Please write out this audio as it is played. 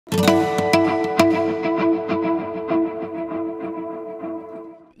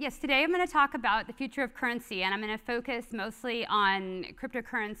Yes, today I'm going to talk about the future of currency, and I'm going to focus mostly on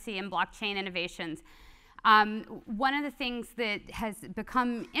cryptocurrency and blockchain innovations. One of the things that has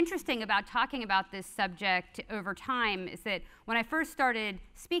become interesting about talking about this subject over time is that when I first started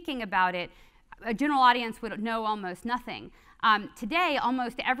speaking about it, a general audience would know almost nothing. Today,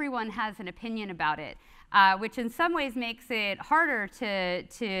 almost everyone has an opinion about it, which in some ways makes it harder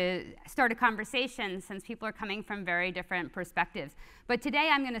to start a conversation since people are coming from very different perspectives. But today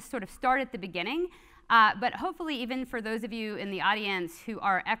I'm going to sort of start at the beginning. But hopefully, even for those of you in the audience who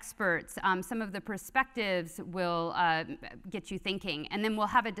are experts, some of the perspectives will get you thinking. And then we'll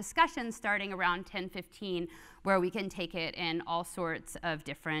have a discussion starting around 10:15 where we can take it in all sorts of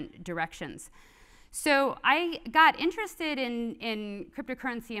different directions. So I got interested in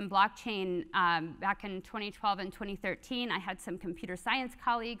cryptocurrency and blockchain back in 2012 and 2013. I had some computer science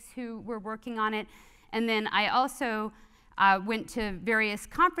colleagues who were working on it. And then I also went to various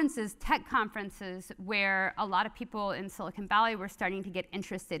conferences, tech conferences, where a lot of people in Silicon Valley were starting to get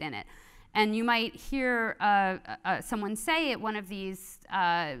interested in it. And you might hear someone say at one of these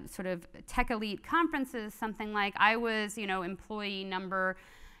sort of tech elite conferences something like, I was, employee number,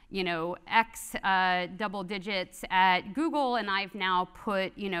 X double digits at Google, and I've now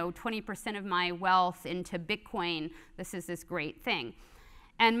put, 20% of my wealth into Bitcoin. This is this great thing.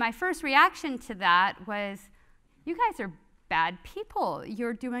 And my first reaction to that was, you guys are bad people.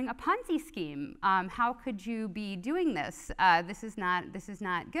 You're doing a Ponzi scheme. How could you be doing this? This is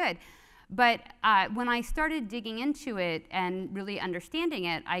not good. But when I started digging into it and really understanding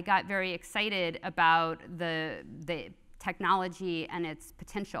it, I got very excited about the technology and its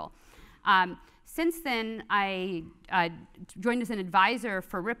potential. Since then, I joined as an advisor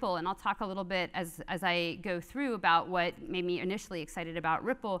for Ripple, and I'll talk a little bit as I go through about what made me initially excited about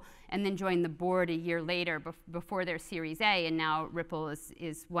Ripple, and then joined the board a year later before their Series A, and now Ripple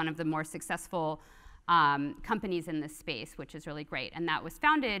is one of the more successful companies in this space, which is really great. And that was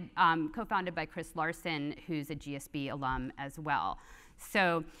co-founded by Chris Larson, who's a GSB alum as well.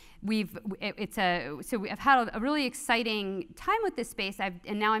 So I've had a really exciting time with this space,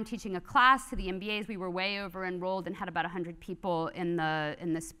 and now I'm teaching a class to the MBAs. We were way over enrolled and had about 100 people in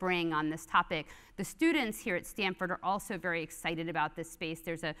the spring on this topic. The students here at Stanford are also very excited about this space.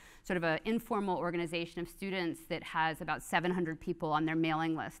 There's a sort of an informal organization of students that has about 700 people on their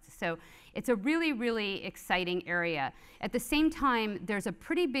mailing list. So it's a really, really exciting area. At the same time, there's a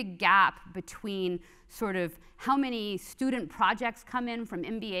pretty big gap between sort of how many student projects come in from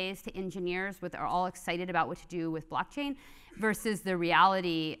MBAs to engineers are all excited about what to do with blockchain versus the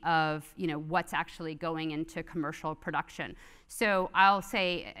reality of what's actually going into commercial production. So I'll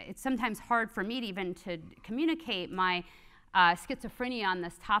say it's sometimes hard for me even to communicate my schizophrenia on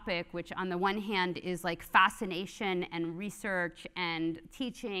this topic, which on the one hand is like fascination and research and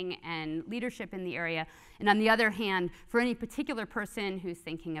teaching and leadership in the area. And on the other hand, for any particular person who's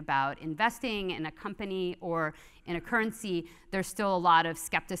thinking about investing in a company or in a currency, there's still a lot of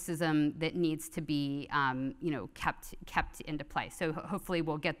skepticism that needs to be kept into play. So hopefully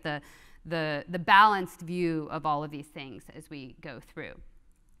we'll get the balanced view of all of these things as we go through.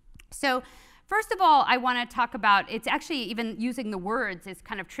 So first of all, I want to talk about, it's actually even using the words is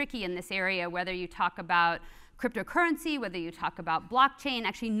kind of tricky in this area, whether you talk about cryptocurrency, whether you talk about blockchain.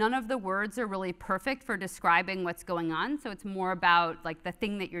 Actually, none of the words are really perfect for describing what's going on. So it's more about like the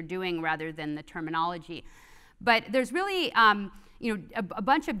thing that you're doing rather than the terminology. But there's really a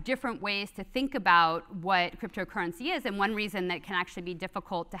bunch of different ways to think about what cryptocurrency is. And one reason that can actually be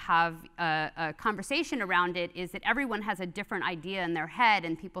difficult to have a conversation around it is that everyone has a different idea in their head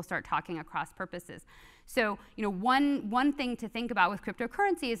and people start talking across purposes. So one thing to think about with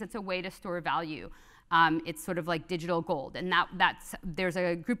cryptocurrency is it's a way to store value. It's sort of like digital gold. And there's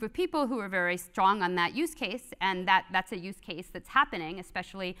a group of people who are very strong on that use case, and that's a use case that's happening,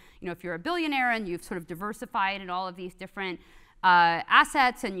 especially if you're a billionaire and you've sort of diversified in all of these different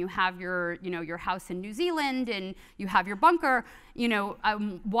assets, and you have your house in New Zealand, and you have your bunker.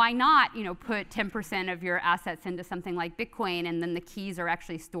 Why not put 10% of your assets into something like Bitcoin, and then the keys are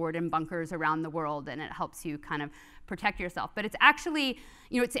actually stored in bunkers around the world, and it helps you kind of protect yourself. But it's actually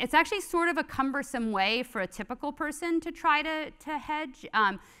it's actually sort of a cumbersome way for a typical person to try to hedge.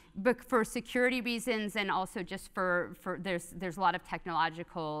 But for security reasons, and also just for there's a lot of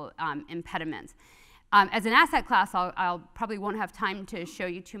technological impediments. As an asset class, I'll probably won't have time to show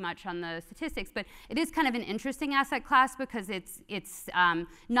you too much on the statistics, but it is kind of an interesting asset class because it's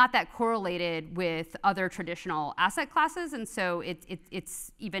not that correlated with other traditional asset classes, and so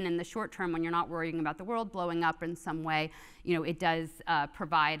it's even in the short term when you're not worrying about the world blowing up in some way, you know, it does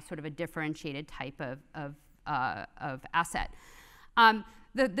provide sort of a differentiated type of asset.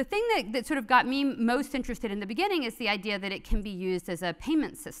 The thing that sort of got me most interested in the beginning is the idea that it can be used as a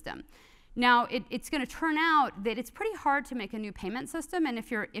payment system. Now, it's going to turn out that it's pretty hard to make a new payment system, and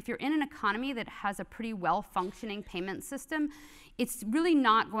if you're in an economy that has a pretty well-functioning payment system, it's really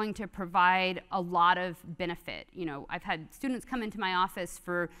not going to provide a lot of benefit. You know, I've had students come into my office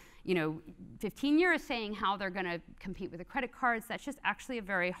for, you know, 15 years saying how they're going to compete with the credit cards. That's just actually a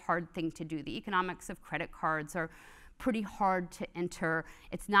very hard thing to do. The economics of credit cards are pretty hard to enter.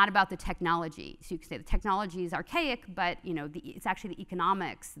 It's not about the technology. So you could say the technology is archaic, but you know, it's actually the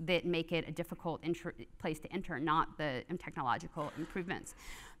economics that make it a difficult place to enter, not the technological improvements.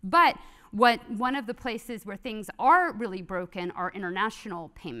 But one of the places where things are really broken are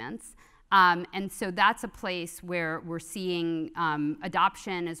international payments. And so that's a place where we're seeing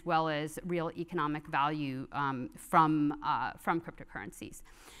adoption as well as real economic value from cryptocurrencies.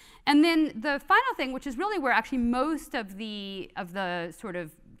 And then the final thing, which is really where actually most of the sort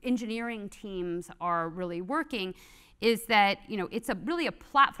of engineering teams are really working, is that, you know, it's really a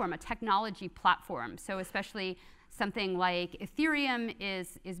platform, a technology platform. So especially something like Ethereum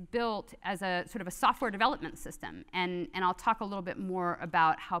is built as a sort of a software development system. And I'll talk a little bit more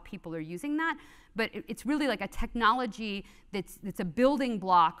about how people are using that. But it's really like a technology that's a building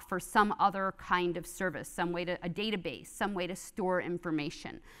block for some other kind of service, some way to, a database, some way to store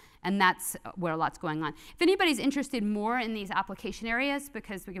information. And that's where a lot's going on. If anybody's interested more in these application areas,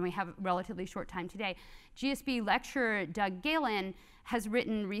 because we have a relatively short time today, GSB lecturer Doug Galen has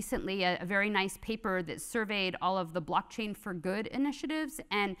written recently a very nice paper that surveyed all of the blockchain for good initiatives,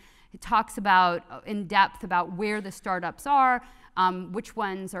 and it talks about in depth about where the startups are, which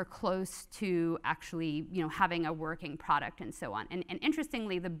ones are close to actually, you know, having a working product and so on. And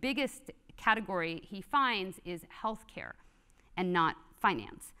interestingly, the biggest category he finds is healthcare and not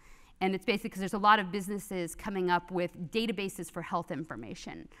finance. And it's basically because there's a lot of businesses coming up with databases for health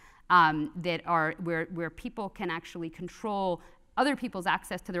information that are where people can actually control other people's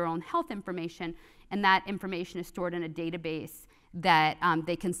access to their own health information, and that information is stored in a database that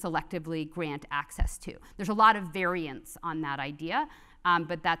they can selectively grant access to. There's a lot of variance on that idea,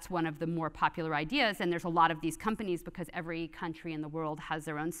 but that's one of the more popular ideas, and there's a lot of these companies because every country in the world has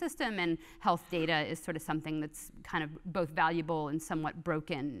their own system, and health data is sort of something that's kind of both valuable and somewhat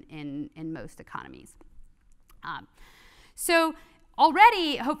broken in most economies. So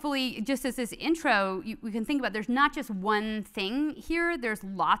already, hopefully, just as this intro, we can think about there's not just one thing here, there's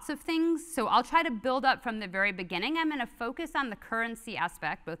lots of things. So I'll try to build up from the very beginning. I'm going to focus on the currency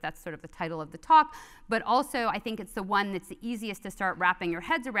aspect, both that's sort of the title of the talk, but also I think it's the one that's the easiest to start wrapping your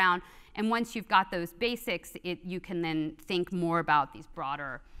heads around. And once you've got those basics, you can then think more about these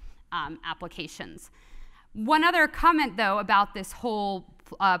broader applications. One other comment, though, about this whole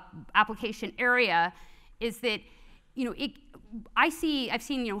application area is that, you know, I've seen,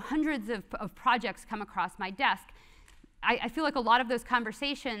 you know, hundreds of projects come across my desk. I feel like a lot of those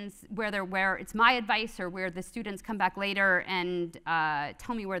conversations where it's my advice or where the students come back later and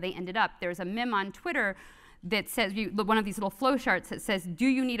tell me where they ended up. There's a meme on Twitter that says, one of these little flowcharts that says, do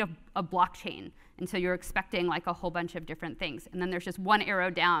you need a blockchain? And so you're expecting like a whole bunch of different things. And then there's just one arrow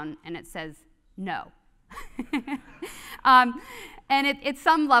down and it says, no. And at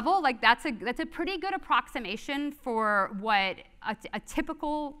some level, like that's a pretty good approximation for what a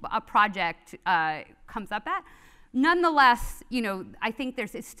typical project comes up at. Nonetheless, you know, I think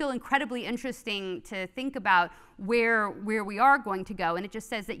it's still incredibly interesting to think about where we are going to go. And it just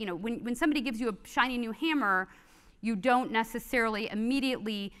says that, you know, when somebody gives you a shiny new hammer, you don't necessarily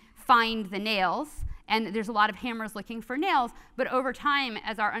immediately find the nails. And there's a lot of hammers looking for nails, but over time,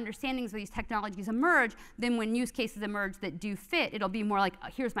 as our understandings of these technologies emerge, then when use cases emerge that do fit, it'll be more like,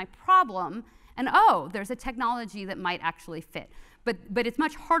 here's my problem, and oh, there's a technology that might actually fit. But it's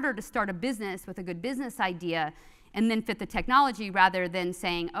much harder to start a business with a good business idea and then fit the technology rather than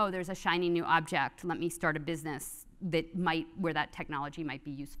saying, oh, there's a shiny new object, let me start a business where that technology might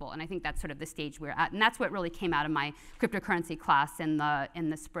be useful. And I think that's sort of the stage we're at. And that's what really came out of my cryptocurrency class in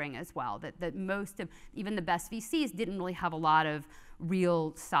the spring as well, that most of, even the best VCs didn't really have a lot of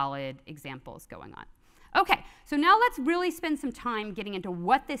real solid examples going on. Okay, so now let's really spend some time getting into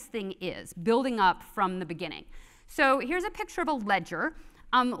what this thing is, building up from the beginning. So here's a picture of a ledger.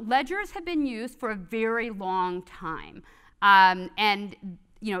 Ledgers have been used for a very long time. And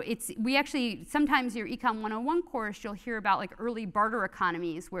we actually, sometimes your Econ 101 course, you'll hear about like early barter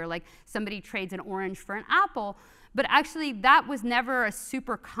economies where like somebody trades an orange for an apple, but actually that was never a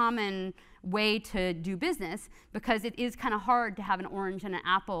super common way to do business because it is kind of hard to have an orange and an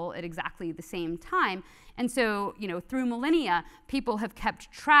apple at exactly the same time. And so, through millennia, people have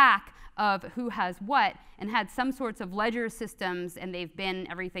kept track of who has what and had some sorts of ledger systems, and they've been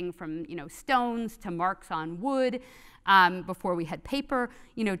everything from, stones to marks on wood. Before we had paper,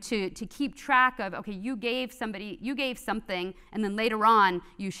 to keep track of, okay, you gave something, and then later on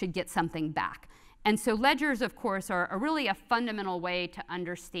you should get something back. And so ledgers, of course, are really a fundamental way to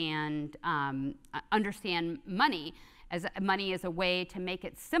understand money, as money is a way to make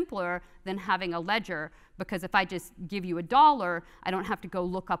it simpler than having a ledger, because if I just give you $1, I don't have to go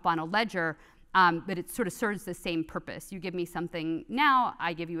look up on a ledger. But it sort of serves the same purpose. You give me something now,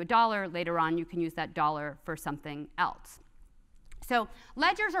 I give you $1. Later on, you can use that dollar for something else. So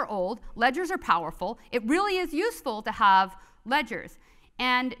ledgers are old. Ledgers are powerful. It really is useful to have ledgers.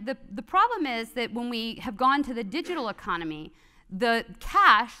 And the problem is that when we have gone to the digital economy, the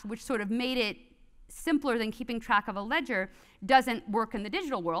cash, which sort of made it simpler than keeping track of a ledger, doesn't work in the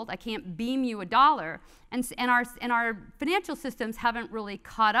digital world. I can't beam you $1. And our financial systems haven't really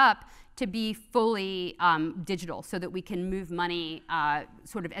caught up to be fully digital so that we can move money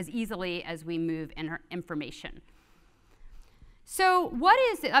sort of as easily as we move information. So what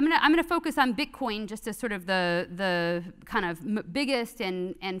is it? I'm gonna focus on Bitcoin just as sort of the kind of biggest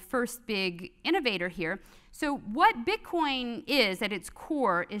and first big innovator here. So what Bitcoin is at its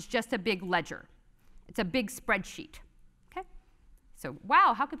core is just a big ledger. It's a big spreadsheet. Okay? So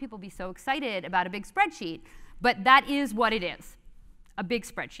wow, how could people be so excited about a big spreadsheet? But that is what it is, a big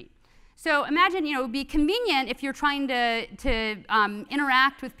spreadsheet. So imagine, it would be convenient if you're trying to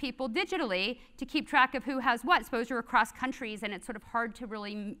interact with people digitally to keep track of who has what. Suppose you're across countries and it's sort of hard to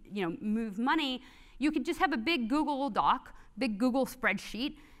really, move money. You could just have a big Google Doc, big Google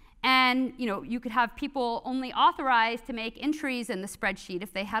spreadsheet, and you could have people only authorized to make entries in the spreadsheet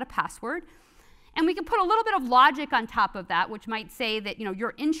if they had a password. And we could put a little bit of logic on top of that, which might say that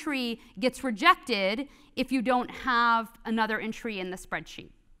your entry gets rejected if you don't have another entry in the spreadsheet.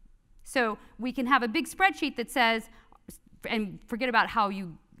 So we can have a big spreadsheet that says, and forget about how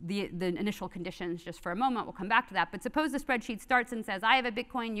the initial conditions just for a moment, we'll come back to that, but suppose the spreadsheet starts and says, I have a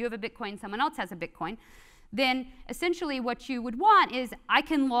Bitcoin, you have a Bitcoin, someone else has a Bitcoin. Then essentially what you would want is I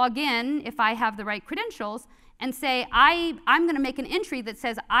can log in if I have the right credentials and say, I'm going to make an entry that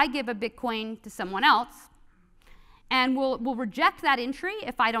says I give a Bitcoin to someone else, and we'll reject that entry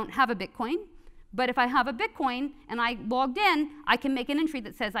if I don't have a Bitcoin. But if I have a Bitcoin and I logged in, I can make an entry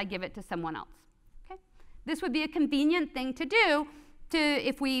that says I give it to someone else. Okay? This would be a convenient thing to do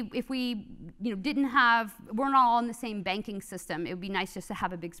if we we're not all in the same banking system. It would be nice just to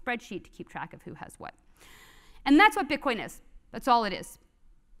have a big spreadsheet to keep track of who has what. And that's what Bitcoin is. That's all it is.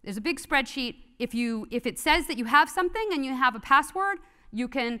 There's a big spreadsheet. If it says that you have something and you have a password, you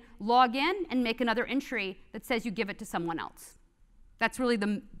can log in and make another entry that says you give it to someone else. That's really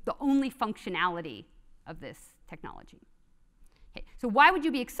the only functionality of this technology. Okay, so why would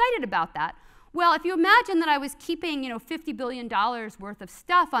you be excited about that? Well, if you imagine that I was keeping $50 billion worth of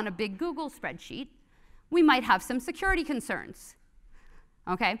stuff on a big Google spreadsheet, we might have some security concerns.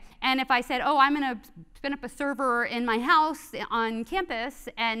 Okay? And if I said, oh, I'm going to spin up a server in my house on campus,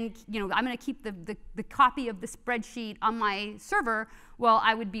 and I'm going to keep the copy of the spreadsheet on my server, well,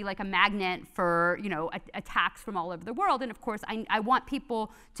 I would be like a magnet for attacks from all over the world. And of course, I want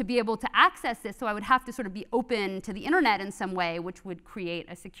people to be able to access this, so I would have to sort of be open to the internet in some way, which would create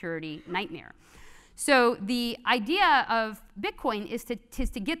a security nightmare. So the idea of Bitcoin is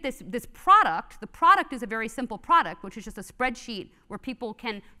to get this product. The product is a very simple product, which is just a spreadsheet where people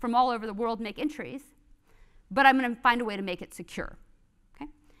can, from all over the world, make entries. But I'm going to find a way to make it secure. Okay?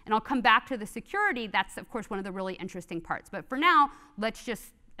 And I'll come back to the security. That's, of course, one of the really interesting parts. But for now, let's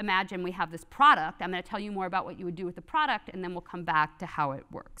just imagine we have this product. I'm going to tell you more about what you would do with the product, and then we'll come back to how it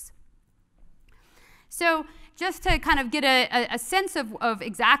works. So just to kind of get a sense of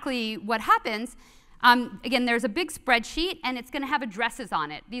exactly what happens, again, there's a big spreadsheet, and it's going to have addresses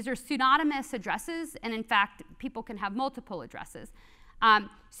on it. These are pseudonymous addresses, and in fact, people can have multiple addresses.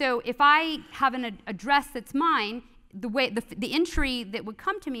 So if I have an address that's mine, the entry that would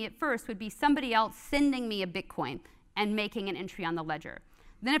come to me at first would be somebody else sending me a Bitcoin and making an entry on the ledger.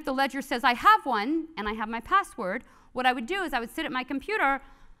 Then if the ledger says I have one, and I have my password, what I would do is I would sit at my computer,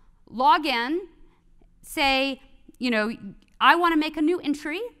 log in, say, I want to make a new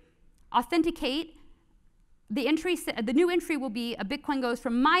entry, authenticate, the new entry will be a Bitcoin goes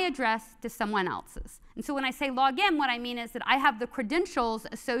from my address to someone else's. And so when I say log in, what I mean is that I have the credentials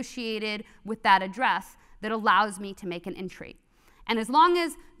associated with that address that allows me to make an entry. And as long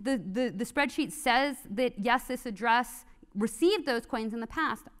as the spreadsheet says that, yes, this address received those coins in the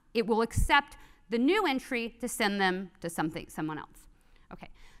past, it will accept the new entry to send them to someone else. Okay.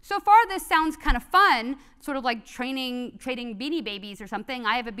 So far, this sounds kind of fun, sort of like trading Beanie Babies or something.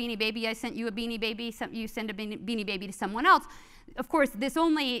 I have a Beanie Baby, I sent you a Beanie Baby, you send a Beanie Baby to someone else. Of course, this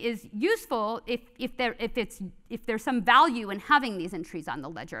only is useful if there's some value in having these entries on the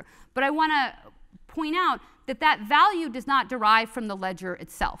ledger. But I want to point out that that value does not derive from the ledger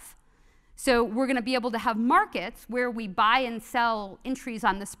itself. So we're going to be able to have markets where we buy and sell entries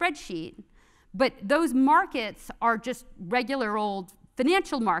on the spreadsheet, but those markets are just regular old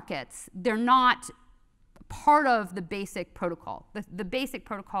financial markets. They're not part of the basic protocol. The basic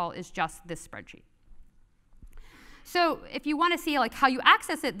protocol is just this spreadsheet. So if you want to see like how you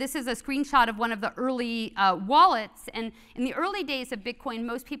access it, this is a screenshot of one of the early wallets. And in the early days of Bitcoin,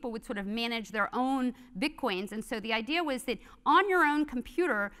 most people would sort of manage their own Bitcoins. And so the idea was that on your own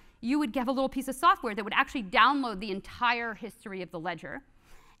computer, you would have a little piece of software that would actually download the entire history of the ledger.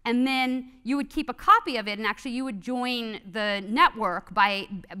 And then you would keep a copy of it, and actually you would join the network by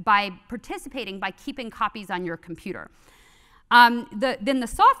participating, by keeping copies on your computer. Then the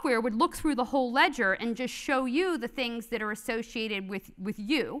software would look through the whole ledger and just show you the things that are associated with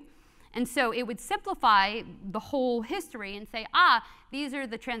you. And so it would simplify the whole history and say, these are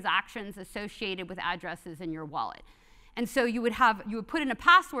the transactions associated with addresses in your wallet. And so you would put in a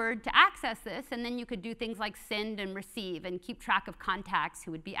password to access this, and then you could do things like send and receive and keep track of contacts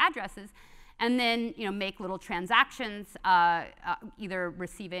who would be addresses, and then make little transactions, either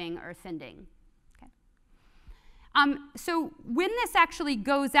receiving or sending. Okay. So when this actually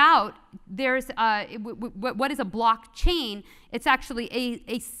goes out, there's what is a blockchain? It's actually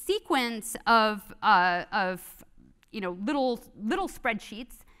a sequence of little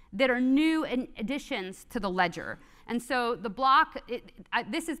spreadsheets that are new additions to the ledger. And so the block,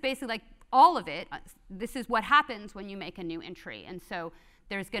 this is basically like all of it. This is what happens when you make a new entry. And so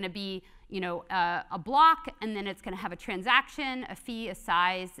there's going to be a block, and then it's going to have a transaction, a fee, a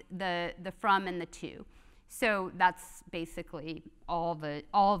size, the from, and the to. So that's basically all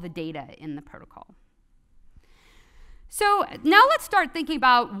the data in the protocol. So now let's start thinking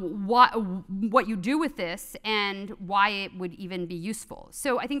about what you do with this and why it would even be useful.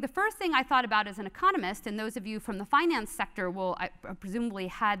 So I think the first thing I thought about as an economist, and those of you from the finance sector will presumably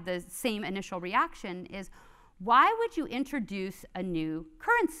had the same initial reaction, is why would you introduce a new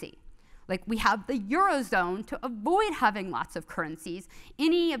currency? Like, we have the Eurozone to avoid having lots of currencies.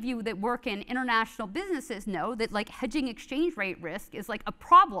 Any of you that work in international businesses know that like hedging exchange rate risk is like a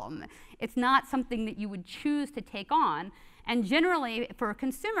problem. It's not something that you would choose to take on. And generally, for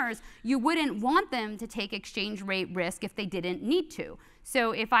consumers, you wouldn't want them to take exchange rate risk if they didn't need to.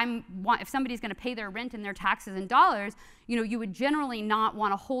 So if somebody's going to pay their rent and their taxes in dollars, you would generally not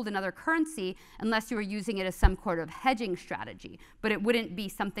want to hold another currency unless you were using it as some sort of hedging strategy. But it wouldn't be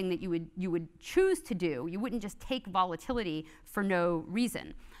something that you would choose to do. You wouldn't just take volatility for no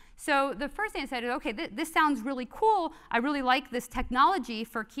reason. So the first thing I said is, okay, this sounds really cool. I really like this technology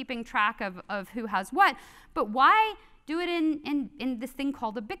for keeping track of who has what. But why do it in this thing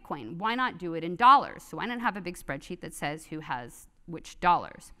called a Bitcoin? Why not do it in dollars? So why not have a big spreadsheet that says who has which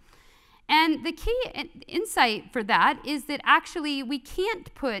dollars? And the key insight for that is that actually we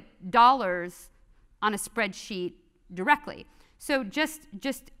can't put dollars on a spreadsheet directly. So just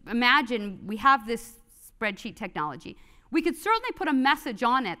imagine we have this spreadsheet technology. We could certainly put a message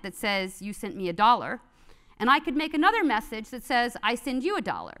on it that says you sent me $1, and I could make another message that says I send you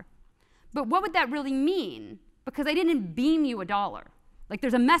 $1. But what would that really mean? Because I didn't beam you $1. Like,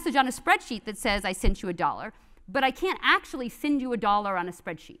 there's a message on a spreadsheet that says I sent you $1, but I can't actually send you $1 on a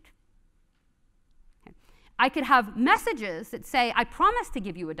spreadsheet. Okay. I could have messages that say I promise to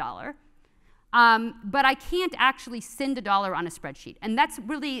give you $1, but I can't actually send $1 on a spreadsheet. And that's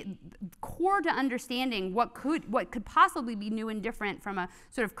really core to understanding what could possibly be new and different from a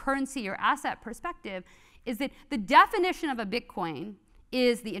sort of currency or asset perspective, is that the definition of a Bitcoin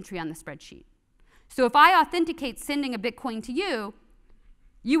is the entry on the spreadsheet. So if I authenticate sending a Bitcoin to you,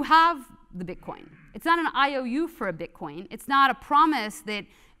 you have the Bitcoin. It's not an IOU for a Bitcoin. It's not a promise that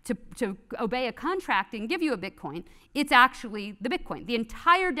to obey a contract and give you a Bitcoin. It's actually the Bitcoin. The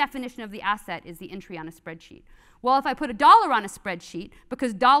entire definition of the asset is the entry on a spreadsheet. Well, if I put $1 on a spreadsheet,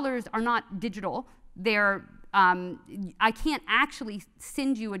 because dollars are not digital, I can't actually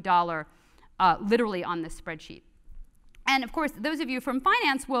send you $1 literally on this spreadsheet. And of course, those of you from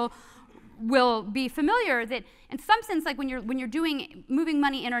finance will will be familiar that in some sense, like when you're moving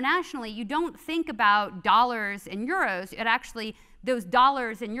money internationally, you don't think about dollars and euros. It actually, those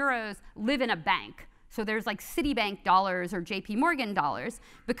dollars and euros live in a bank. So there's like Citibank dollars or JP Morgan dollars,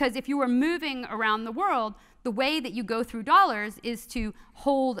 because if you were moving around the world, the way that you go through dollars is to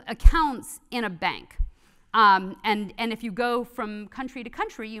hold accounts in a bank. And if you go from country to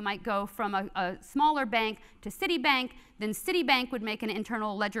country, you might go from a smaller bank to Citibank. Then Citibank would make an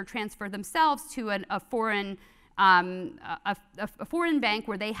internal ledger transfer themselves to a foreign bank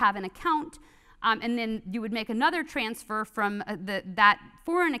where they have an account. And then you would make another transfer from that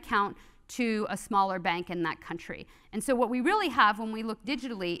foreign account to a smaller bank in that country. And so what we really have when we look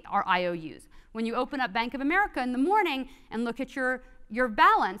digitally are IOUs. When you open up Bank of America in the morning and look at your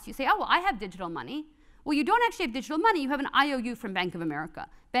balance, you say, oh, well, I have digital money. Well, you don't actually have digital money. You have an IOU from Bank of America.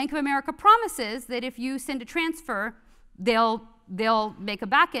 Bank of America promises that if you send a transfer, they'll make a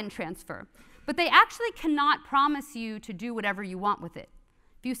back-end transfer. But they actually cannot promise you to do whatever you want with it.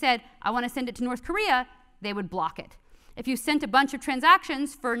 If you said, I want to send it to North Korea, they would block it. If you sent a bunch of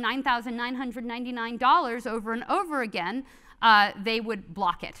transactions for $9,999 over and over again, they would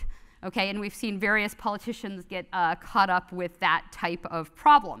block it. Okay, and we've seen various politicians get caught up with that type of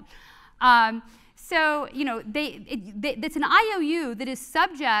problem. So, you know, it's an IOU that is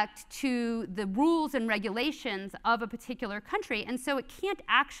subject to the rules and regulations of a particular country, and so it can't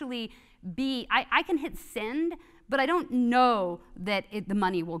actually be, I can hit send, but I don't know that the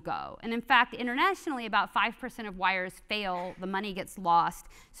money will go. And in fact, internationally, about 5% of wires fail, the money gets lost,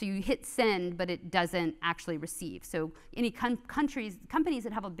 so you hit send, but it doesn't actually receive. So any companies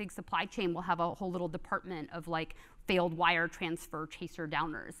that have a big supply chain will have a whole little department of like failed wire transfer chaser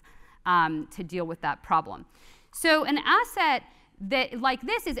downers to deal with that problem. So an asset that like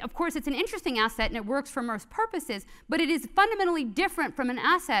this is, of course, it's an interesting asset and it works for most purposes, but it is fundamentally different from an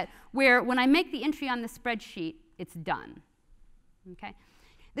asset where when I make the entry on the spreadsheet, it's done. Okay?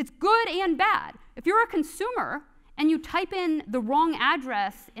 It's good and bad. If you're a consumer and you type in the wrong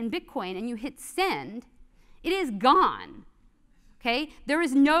address in Bitcoin and you hit send, it is gone. Okay? There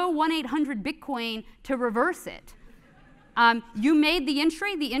is no 1-800-Bitcoin to reverse it. You made the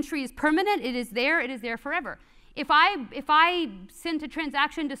entry is permanent, it is there forever. If I sent a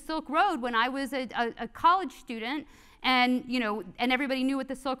transaction to Silk Road when I was a college student and, you know, and everybody knew what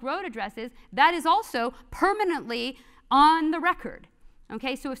the Silk Road address is, that is also permanently on the record.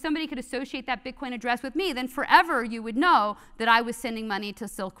 Okay, so if somebody could associate that Bitcoin address with me, then forever you would know that I was sending money to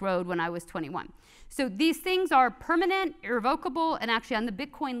Silk Road when I was 21. So these things are permanent, irrevocable, and actually on the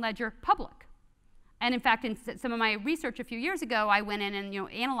Bitcoin ledger public. And in fact, in some of my research a few years ago, I went in and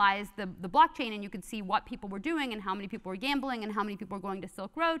analyzed the blockchain, and you could see what people were doing and how many people were gambling and how many people were going to Silk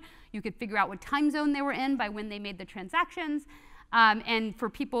Road. You could figure out what time zone they were in by when they made the transactions. And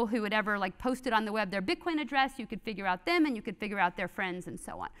for people who had ever like posted on the web their Bitcoin address, you could figure out them and you could figure out their friends and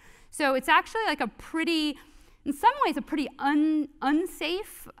so on. So it's actually like a pretty, in some ways, a pretty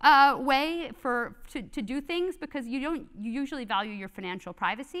unsafe way to do things, because you usually value your financial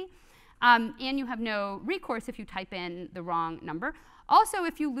privacy. And you have no recourse if you type in the wrong number. Also,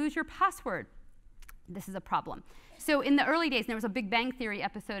 if you lose your password, this is a problem. So in the early days, and there was a Big Bang Theory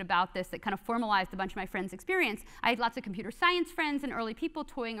episode about this that kind of formalized a bunch of my friends' experience. I had lots of computer science friends and early people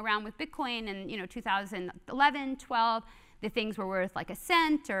toying around with Bitcoin in 2011, 12. The things were worth like a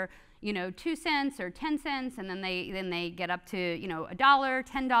cent or 2 cents or 10 cents, and then they get up to $1,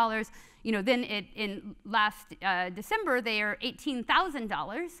 $10. Then in last December they are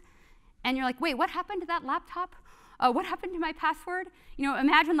 $18,000. And you're like, wait, what happened to that laptop? What happened to my password?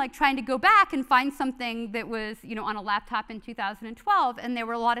 Imagine like trying to go back and find something that was on a laptop in 2012, and there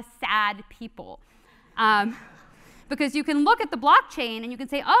were a lot of sad people. Because you can look at the blockchain and you can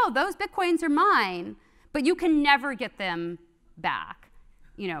say, oh, those Bitcoins are mine, but you can never get them back.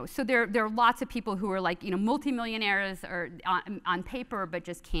 So there are lots of people who are like multimillionaires or on paper, but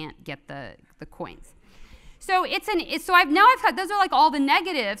just can't get the coins. So I've had, those are like all the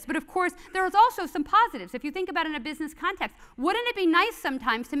negatives, but of course there's also some positives. If you think about it in a business context, wouldn't it be nice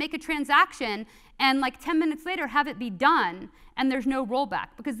sometimes to make a transaction and like 10 minutes later have it be done and there's no rollback?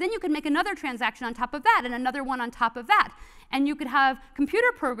 Because then you could make another transaction on top of that and another one on top of that. And you could have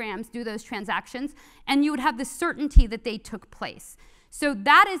computer programs do those transactions and you would have the certainty that they took place. So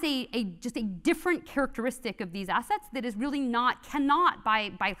that is just a different characteristic of these assets that is really cannot,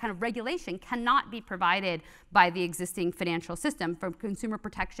 by kind of regulation, cannot be provided by the existing financial system. For consumer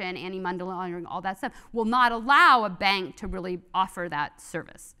protection, anti-money laundering, all that stuff will not allow a bank to really offer that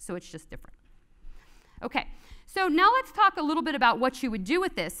service. So it's just different. Okay, So now let's talk a little bit about what you would do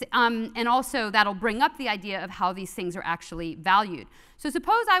with this, and also that'll bring up the idea of how these things are actually valued. So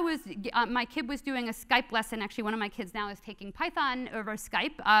suppose my kid was doing a Skype lesson. Actually, one of my kids now is taking Python over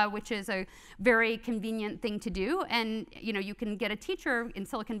Skype, which is a very convenient thing to do. And you can get a teacher in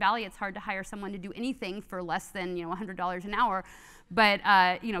Silicon Valley. It's hard to hire someone to do anything for less than $100 an hour. But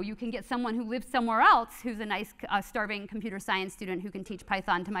you can get someone who lives somewhere else who's a nice, starving computer science student who can teach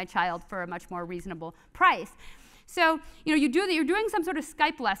Python to my child for a much more reasonable price. So you're doing some sort of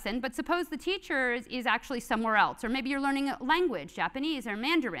Skype lesson, but suppose the teacher is actually somewhere else, or maybe you're learning a language, Japanese or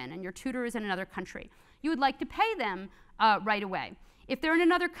Mandarin, and your tutor is in another country. You would like to pay them right away. If they're in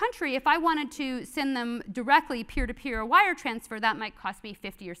another country, if I wanted to send them directly peer-to-peer or wire transfer, that might cost me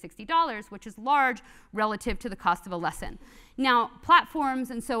 $50 or $60, which is large relative to the cost of a lesson. Now, platforms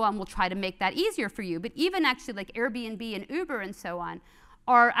and so on will try to make that easier for you, but even actually like Airbnb and Uber and so on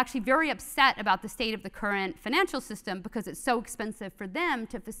are actually very upset about the state of the current financial system because it's so expensive for them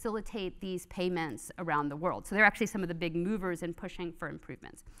to facilitate these payments around the world. So they're actually some of the big movers in pushing for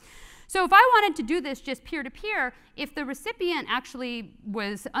improvements. So if I wanted to do this just peer-to-peer, if the recipient actually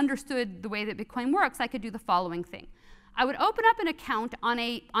understood the way that Bitcoin works, I could do the following thing. I would open up an account on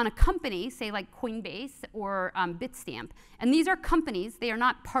a company, say like Coinbase or Bitstamp. And these are companies. They are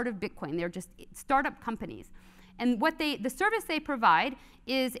not part of Bitcoin. They're just startup companies. And the service they provide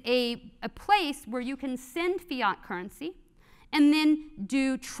is a place where you can send fiat currency and then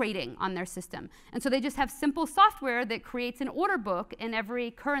do trading on their system. And so they just have simple software that creates an order book in every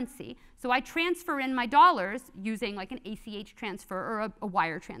currency. So I transfer in my dollars using like an ACH transfer or a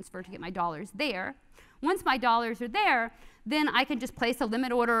wire transfer to get my dollars there. Once my dollars are there, then I can just place a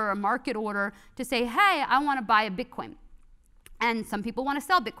limit order or a market order to say, hey, I want to buy a Bitcoin. And some people want to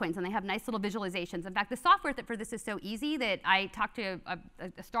sell Bitcoins, and they have nice little visualizations. In fact, the software for this is so easy that I talked to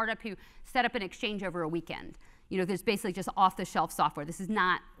a startup who set up an exchange over a weekend. There's basically just off-the-shelf software. This is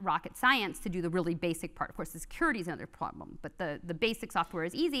not rocket science to do the really basic part. Of course, the security is another problem, but the basic software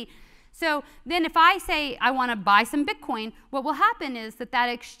is easy. So then if I say I want to buy some Bitcoin, what will happen is that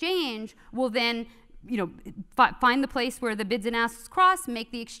exchange will then find the place where the bids and asks cross,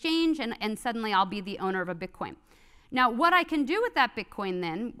 make the exchange, and suddenly I'll be the owner of a Bitcoin. Now, what I can do with that Bitcoin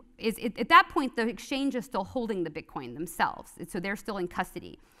then is, at that point, the exchange is still holding the Bitcoin themselves. So they're still in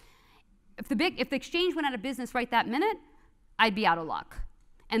custody. If the exchange went out of business right that minute, I'd be out of luck.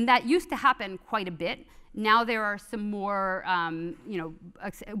 And that used to happen quite a bit. Now there are some more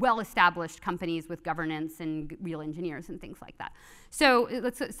well-established companies with governance and real engineers and things like that. So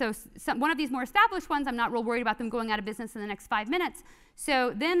one of these more established ones, I'm not real worried about them going out of business in the next 5 minutes.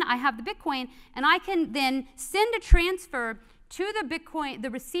 So then I have the Bitcoin, and I can then send a transfer to the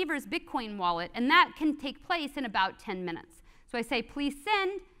receiver's Bitcoin wallet, and that can take place in about 10 minutes. So I say, please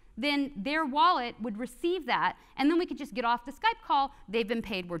send. Then their wallet would receive that, and then we could just get off the Skype call. They've been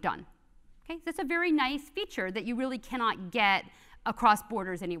paid. We're done. Okay? That's a very nice feature that you really cannot get across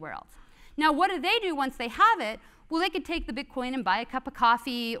borders anywhere else. Now, what do they do once they have it? Well, they could take the Bitcoin and buy a cup of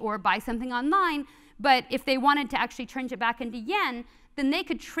coffee or buy something online, but if they wanted to actually change it back into yen, then they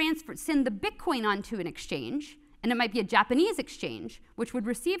could send the Bitcoin onto an exchange, and it might be a Japanese exchange, which would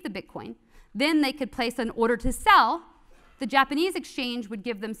receive the Bitcoin. Then they could place an order to sell. The Japanese exchange would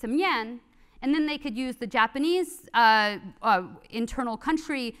give them some yen, and then they could use the Japanese internal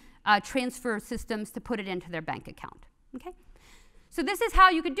country transfer systems to put it into their bank account. Okay? So this is how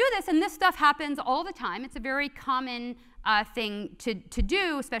you could do this, and this stuff happens all the time. It's a very common thing to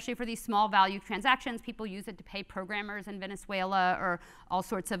do, especially for these small value transactions. People use it to pay programmers in Venezuela or all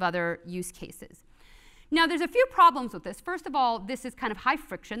sorts of other use cases. Now, there's a few problems with this. First of all, this is kind of high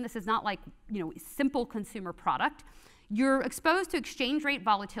friction. This is not like simple consumer product. You're exposed to exchange rate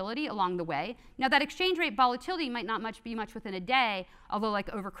volatility along the way. Now, that exchange rate volatility might not be much within a day, although like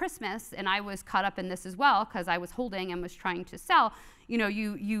over Christmas, and I was caught up in this as well because I was holding and was trying to sell,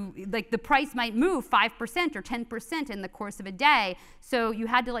 like the price might move 5% or 10% in the course of a day. So you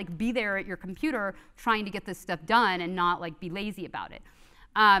had to like be there at your computer trying to get this stuff done and not like be lazy about it.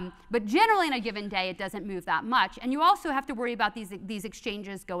 But generally in a given day, it doesn't move that much. And you also have to worry about these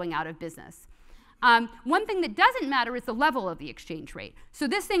exchanges going out of business. One thing that doesn't matter is the level of the exchange rate. So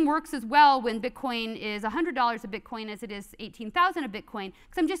this thing works as well when Bitcoin is $100 a Bitcoin as it is 18,000 a Bitcoin,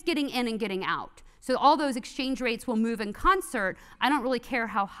 because I'm just getting in and getting out. So all those exchange rates will move in concert. I don't really care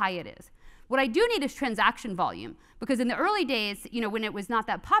how high it is. What I do need is transaction volume, because in the early days, when it was not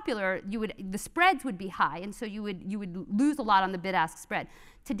that popular, the spreads would be high, and so you would lose a lot on the bid-ask spread.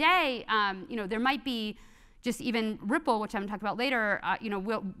 Today, there might be Just even Ripple, which I'm going to talk about later,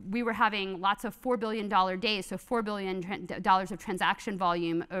 we were having lots of $4 billion days, so $4 billion of transaction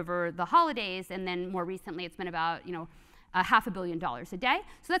volume over the holidays, and then more recently it's been about $500 million a day.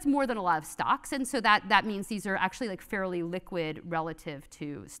 So that's more than a lot of stocks, and so that means these are actually like fairly liquid relative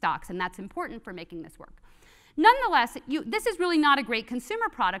to stocks, and that's important for making this work. Nonetheless, this is really not a great consumer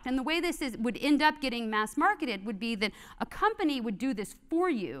product, and the way this would end up getting mass marketed would be that a company would do this for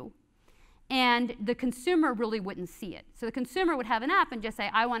you, and the consumer really wouldn't see it. So the consumer would have an app and just say,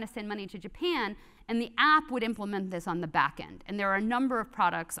 I want to send money to Japan, and the app would implement this on the back end. And there are a number of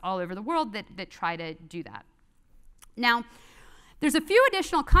products all over the world that try to do that. Now, there's a few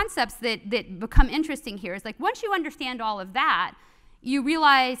additional concepts that become interesting here. It's like once you understand all of that, you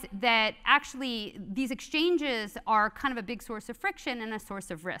realize that actually these exchanges are kind of a big source of friction and a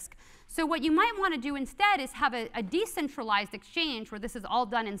source of risk. So what you might want to do instead is have a decentralized exchange where this is all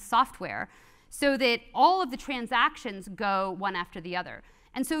done in software so that all of the transactions go one after the other.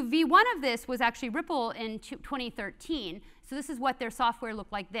 And so V1 of this was actually Ripple in 2013. So this is what their software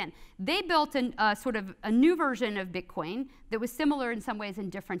looked like then. They built sort of a new version of Bitcoin that was similar in some ways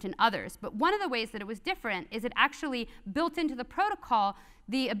and different in others. But one of the ways that it was different is it actually built into the protocol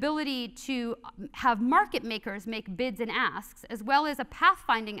the ability to have market makers make bids and asks, as well as a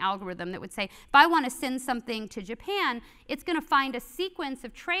pathfinding algorithm that would say, if I want to send something to Japan, it's going to find a sequence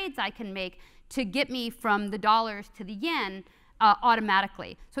of trades I can make to get me from the dollars to the yen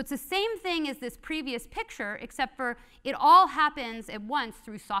automatically. So it's the same thing as this previous picture, except for it all happens at once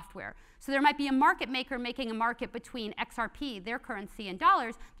through software. So there might be a market maker making a market between XRP, their currency, and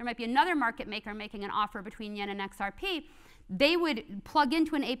dollars. There might be another market maker making an offer between yen and XRP. They would plug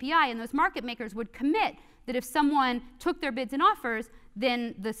into an API, and those market makers would commit that if someone took their bids and offers,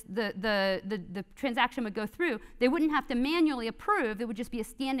 then the transaction would go through. They wouldn't have to manually approve. It would just be a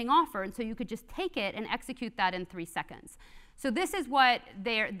standing offer, and so you could just take it and execute that in 3 seconds. So this is what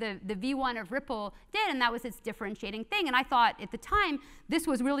the V1 of Ripple did, and that was its differentiating thing. And I thought at the time this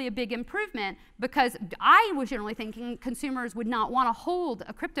was really a big improvement because I was generally thinking consumers would not want to hold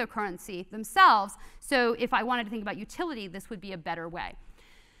a cryptocurrency themselves. So if I wanted to think about utility, this would be a better way.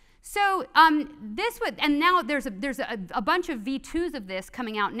 So and now there's a bunch of V2s of this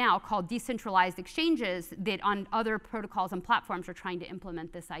coming out now called decentralized exchanges that on other protocols and platforms are trying to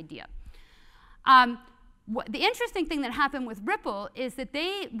implement this idea. The interesting thing that happened with Ripple is that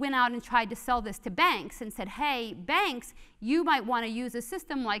they went out and tried to sell this to banks and said, hey, banks, you might want to use a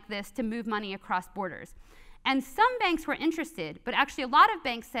system like this to move money across borders. And some banks were interested, but actually a lot of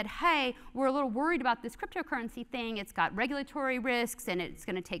banks said, hey, we're a little worried about this cryptocurrency thing. It's got regulatory risks, and it's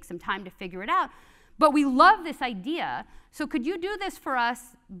going to take some time to figure it out. But we love this idea, so could you do this for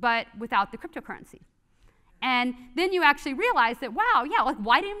us, but without the cryptocurrency? And then you actually realize that, wow, yeah, like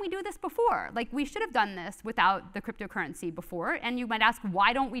why didn't we do this before? Like we should have done this without the cryptocurrency before. And you might ask,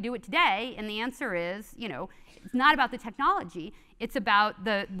 why don't we do it today? And the answer is, it's not about the technology. It's about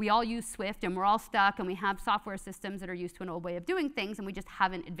we all use Swift and we're all stuck and we have software systems that are used to an old way of doing things and we just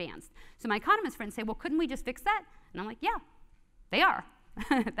haven't advanced. So my economist friends say, well, couldn't we just fix that? And I'm like, yeah, they are.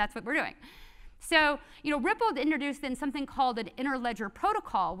 That's what we're doing. So, Ripple introduced then something called an interledger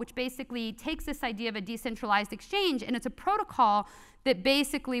protocol, which basically takes this idea of a decentralized exchange, and it's a protocol that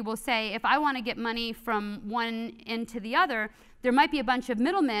basically will say, if I want to get money from one end to the other, there might be a bunch of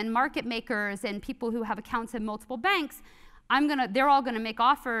middlemen, market makers, and people who have accounts in multiple banks. They're all going to make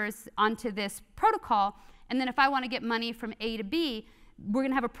offers onto this protocol, and then if I want to get money from A to B, we're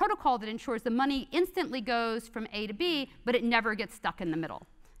going to have a protocol that ensures the money instantly goes from A to B, but it never gets stuck in the middle.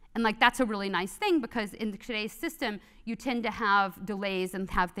 And that's a really nice thing because in today's system, you tend to have delays and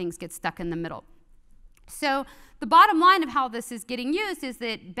have things get stuck in the middle. So the bottom line of how this is getting used is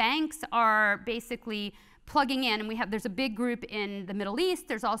that banks are basically plugging in, and there's a big group in the Middle East.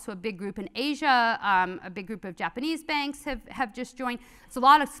 There's also a big group in Asia. A big group of Japanese banks have just joined. It's a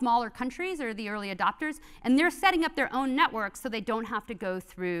lot of smaller countries are the early adopters, and they're setting up their own networks so they don't have to go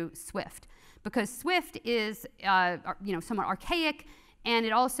through Swift, because Swift is somewhat archaic. And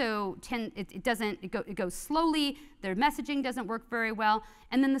it also it goes slowly. Their messaging doesn't work very well.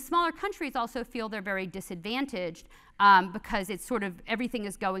 And then the smaller countries also feel they're very disadvantaged because it's everything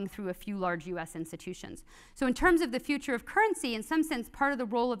is going through a few large US institutions. So in terms of the future of currency, in some sense, part of the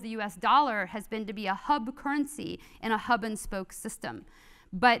role of the US dollar has been to be a hub currency in a hub and spoke system.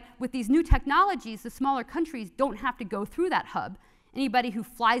 But with these new technologies, the smaller countries don't have to go through that hub. Anybody who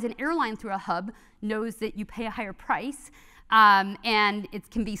flies an airline through a hub knows that you pay a higher price. and it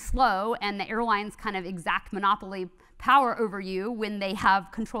can be slow, and the airlines kind of exact monopoly power over you when they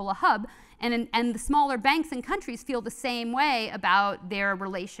have control a hub. And the smaller banks and countries feel the same way about their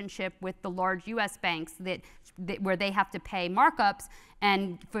relationship with the large US banks where they have to pay markups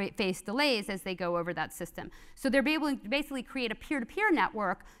and face delays as they go over that system. So they're able to basically create a peer-to-peer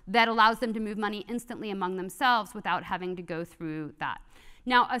network that allows them to move money instantly among themselves without having to go through that.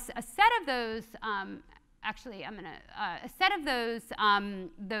 Now, a set of those a set of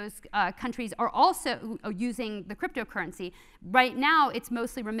those countries are also using the cryptocurrency. Right now, it's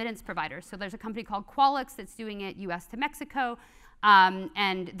mostly remittance providers. So there's a company called Qualix that's doing it US to Mexico.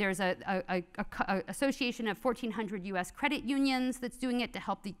 And there's an association of 1,400 US credit unions that's doing it to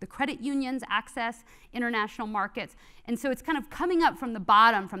help the credit unions access international markets. And so it's kind of coming up from the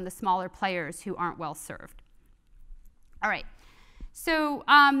bottom from the smaller players who aren't well served. All right. So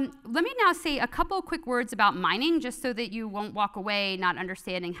let me now say a couple of quick words about mining, just so that you won't walk away not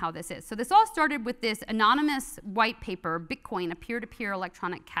understanding how this is. So this all started with this anonymous white paper, Bitcoin, a peer-to-peer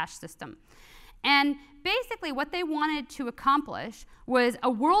electronic cash system. And basically what they wanted to accomplish was a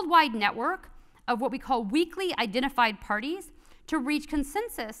worldwide network of what we call weakly identified parties to reach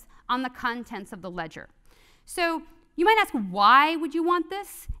consensus on the contents of the ledger. So you might ask, why would you want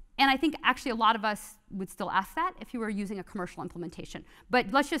this? And I think actually a lot of us would still ask that if you were using a commercial implementation. But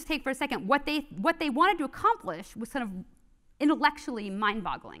let's just take for a second, what they wanted to accomplish was kind of intellectually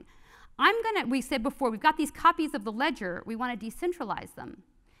mind-boggling. We said before, we've got these copies of the ledger, we want to decentralize them,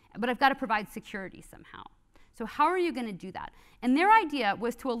 but I've got to provide security somehow. So how are you going to do that? And their idea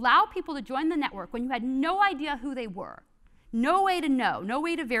was to allow people to join the network when you had no idea who they were. No way to know, no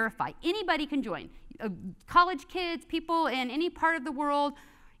way to verify. Anybody can join. College kids, people in any part of the world,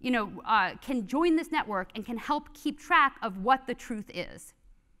 can join this network and can help keep track of what the truth is.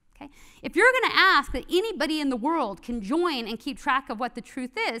 Okay? If you're going to ask that anybody in the world can join and keep track of what the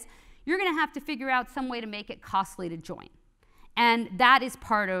truth is, you're going to have to figure out some way to make it costly to join. And that is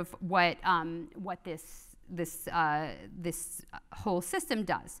part of what this whole system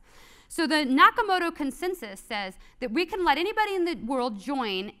does. So the Nakamoto consensus says that we can let anybody in the world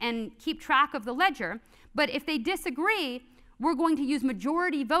join and keep track of the ledger, but if they disagree, we're going to use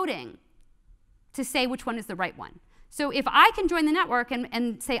majority voting to say which one is the right one. So if I can join the network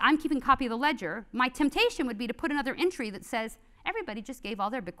and say I'm keeping a copy of the ledger, my temptation would be to put another entry that says everybody just gave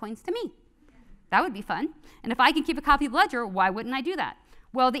all their Bitcoins to me. That would be fun. And if I can keep a copy of the ledger, why wouldn't I do that?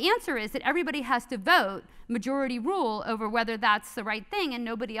 Well, the answer is that everybody has to vote majority rule over whether that's the right thing, and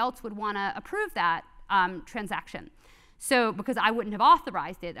nobody else would want to approve that transaction. So because I wouldn't have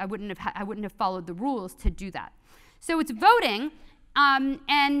authorized it, I wouldn't have followed the rules to do that. So it's voting,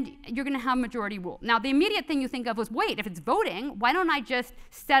 and you're going to have majority rule. Now, the immediate thing you think of was, wait, if it's voting, why don't I just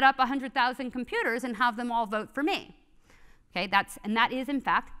set up 100,000 computers and have them all vote for me? Okay, and that is, in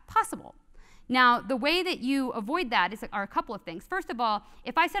fact, possible. Now, the way that you avoid that are a couple of things. First of all,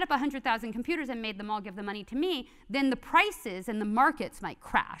 if I set up 100,000 computers and made them all give the money to me, then the prices and the markets might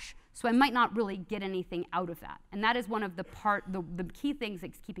crash. So I might not really get anything out of that. And that is one of the key things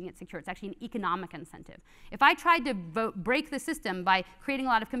that's keeping it secure. It's actually an economic incentive. If I tried to break the system by creating a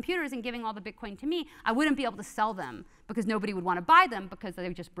lot of computers and giving all the Bitcoin to me, I wouldn't be able to sell them because nobody would want to buy them because they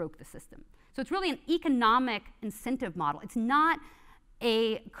just broke the system. So it's really an economic incentive model. It's not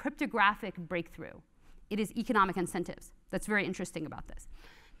a cryptographic breakthrough. It is economic incentives. That's very interesting about this.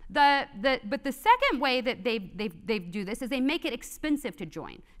 But the second way that they do this is they make it expensive to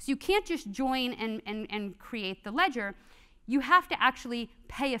join. So you can't just join and create the ledger. You have to actually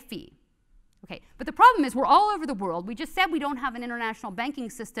pay a fee. Okay, but the problem is we're all over the world. We just said we don't have an international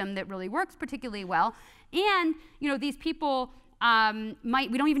banking system that really works particularly well. And these people,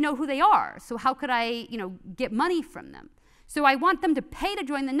 we don't even know who they are. So how could I get money from them? So I want them to pay to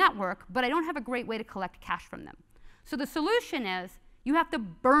join the network, but I don't have a great way to collect cash from them. So the solution is you have to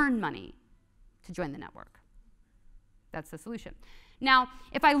burn money to join the network. That's the solution. Now,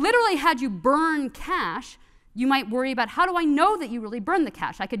 if I literally had you burn cash, you might worry about how do I know that you really burned the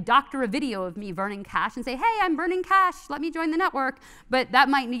cash? I could doctor a video of me burning cash and say, hey, I'm burning cash, let me join the network, but that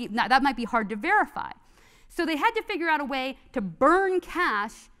might be hard to verify. So they had to figure out a way to burn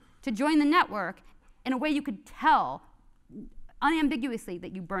cash to join the network in a way you could tell unambiguously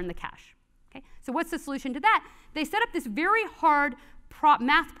that you burn the cash. Okay? So what's the solution to that? They set up this very hard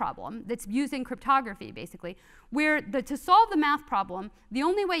math problem that's using cryptography, basically, where to solve the math problem, the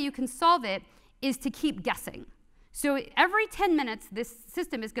only way you can solve it is to keep guessing. So every 10 minutes, this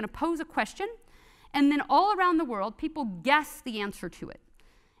system is going to pose a question, and then all around the world, people guess the answer to it.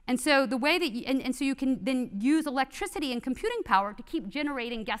 And so the way that so you can then use electricity and computing power to keep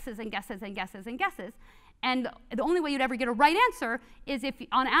generating guesses and guesses and guesses and guesses. And the only way you'd ever get a right answer is if,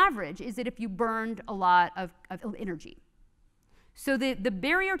 on average, is that if you burned a lot of energy. So the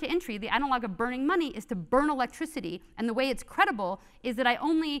barrier to entry, the analog of burning money, is to burn electricity. And the way it's credible is that I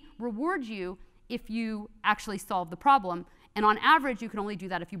only reward you if you actually solve the problem. And on average, you can only do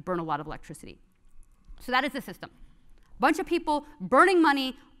that if you burn a lot of electricity. So that is the system. A bunch of people burning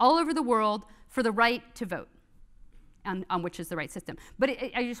money all over the world for the right to vote, on which is the right system. But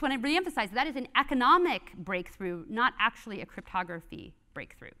I just want to reemphasize that is an economic breakthrough, not actually a cryptography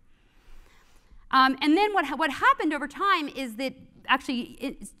breakthrough. And then what happened over time is that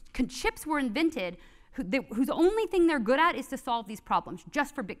actually chips were invented whose only thing they're good at is to solve these problems,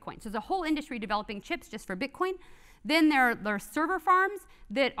 just for Bitcoin. So there's a whole industry developing chips just for Bitcoin. Then there are server farms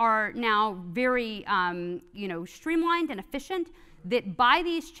that are now very streamlined and efficient that buy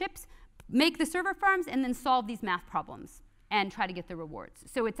these chips, make the server farms, and then solve these math problems and try to get the rewards.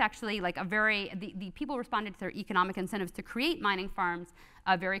 So it's actually like the people responded to their economic incentives to create mining farms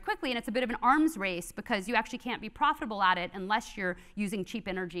very quickly, and it's a bit of an arms race because you actually can't be profitable at it unless you're using cheap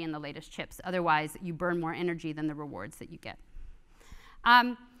energy in the latest chips. Otherwise, you burn more energy than the rewards that you get.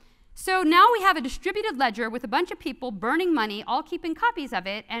 So now we have a distributed ledger with a bunch of people burning money, all keeping copies of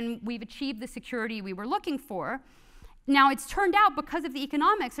it, and we've achieved the security we were looking for. Now, it's turned out because of the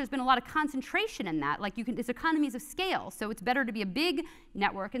economics, there's been a lot of concentration in that. Like it's economies of scale, so it's better to be a big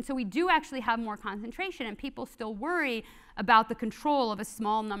network. And so we do actually have more concentration, and people still worry about the control of a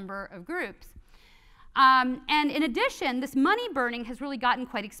small number of groups. And in addition, this money burning has really gotten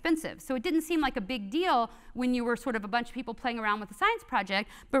quite expensive. So it didn't seem like a big deal when you were sort of a bunch of people playing around with a science project.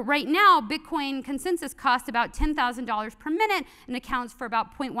 But right now, Bitcoin consensus costs about $10,000 per minute and accounts for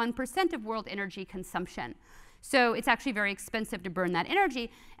about 0.1% of world energy consumption. So it's actually very expensive to burn that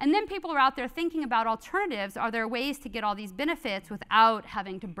energy. And then people are out there thinking about alternatives. Are there ways to get all these benefits without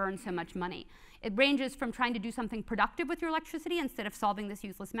having to burn so much money? It ranges from trying to do something productive with your electricity instead of solving this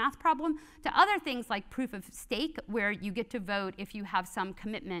useless math problem to other things like proof of stake, where you get to vote if you have some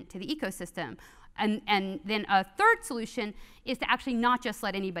commitment to the ecosystem. And then a third solution is to actually not just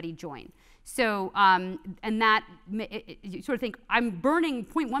let anybody join. So, you sort of think, I'm burning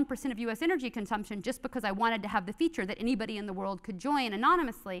 0.1% of US energy consumption just because I wanted to have the feature that anybody in the world could join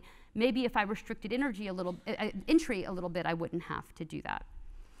anonymously. Maybe if I restricted entry a little bit, I wouldn't have to do that.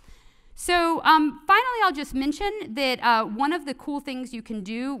 So finally, I'll just mention that one of the cool things you can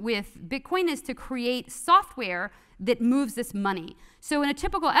do with Bitcoin is to create software that moves this money. So in a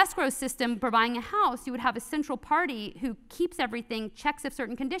typical escrow system for buying a house, you would have a central party who keeps everything, checks if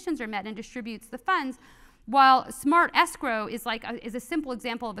certain conditions are met, and distributes the funds. While smart escrow is a simple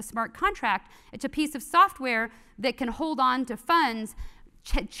example of a smart contract. It's a piece of software that can hold on to funds,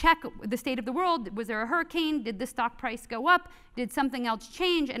 check the state of the world. Was there a hurricane? Did the stock price go up? Did something else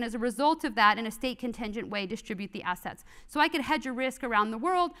change? And as a result of that, in a state contingent way, distribute the assets. So I could hedge a risk around the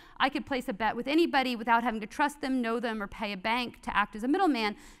world. I could place a bet with anybody without having to trust them, know them, or pay a bank to act as a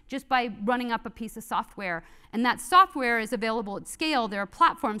middleman just by running up a piece of software. And that software is available at scale. There are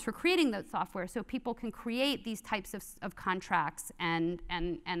platforms for creating that software so people can create these types of contracts and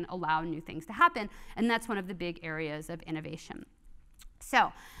allow new things to happen. And that's one of the big areas of innovation.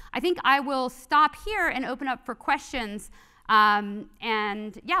 So I think I will stop here and open up for questions.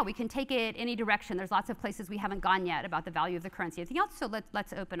 And yeah, we can take it any direction. There's lots of places we haven't gone yet about the value of the currency. Anything else? So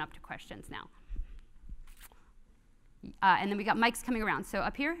let's open up to questions now. And then we got mics coming around. So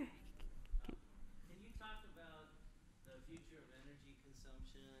up here. Can you talk about the future of energy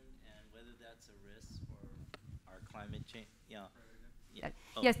consumption and whether that's a risk for our climate change? Yeah.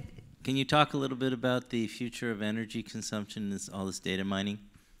 Oh. Yes. Can you talk a little bit about the future of energy consumption and all this data mining?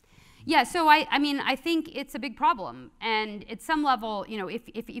 Yeah, so I think it's a big problem, and at some level,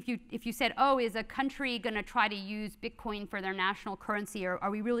 if you said, oh, is a country going to try to use Bitcoin for their national currency, or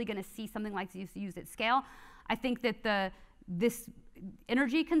are we really going to see something like this used at scale? I think that this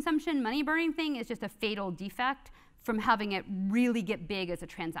energy consumption, money burning thing is just a fatal defect from having it really get big as a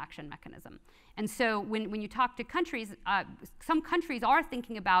transaction mechanism. And so when you talk to countries, some countries are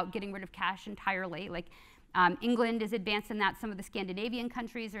thinking about getting rid of cash entirely. Like England is advanced in that. Some of the Scandinavian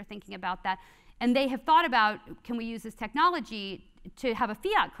countries are thinking about that. And they have thought about, can we use this technology to have a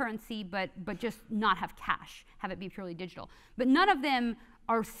fiat currency, but just not have cash, have it be purely digital. But none of them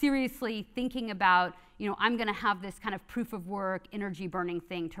are seriously thinking about, I'm going to have this kind of proof of work, energy burning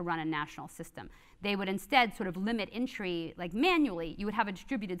thing to run a national system. They would instead sort of limit entry, like manually. You would have a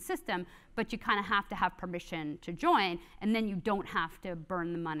distributed system, but you kind of have to have permission to join, and then you don't have to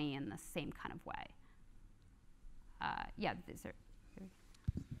burn the money in the same kind of way. Yeah, is there?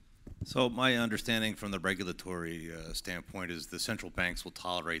 So my understanding from the regulatory standpoint is the central banks will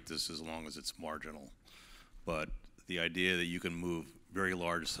tolerate this as long as it's marginal. but the idea that you can move very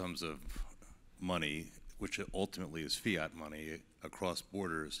large sums of money, which ultimately is fiat money, across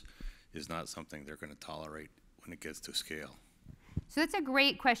borders is not something they're going to tolerate when it gets to scale. So that's a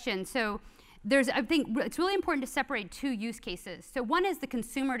great question. So I think it's really important to separate two use cases. So one is the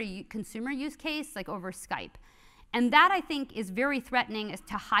consumer to consumer use case, like over Skype. And that, I think, is very threatening as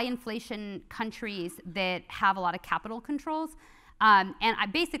to high inflation countries that have a lot of capital controls. And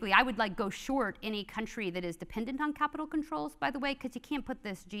I would like go short any country that is dependent on capital controls, by the way, because you can't put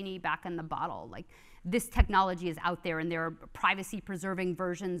this genie back in the bottle. Like, this technology is out there and there are privacy preserving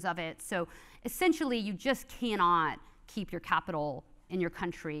versions of it. So essentially, you just cannot keep your capital in your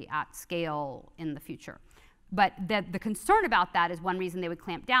country at scale in the future. But the concern about that is one reason they would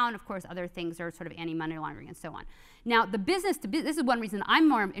clamp down. Of course, other things are sort of anti-money laundering and so on. Now, this is one reason I'm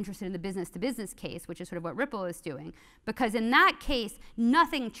more interested in the business-to-business case, which is sort of what Ripple is doing, because in that case,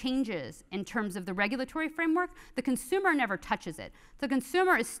 nothing changes in terms of the regulatory framework. The consumer never touches it. The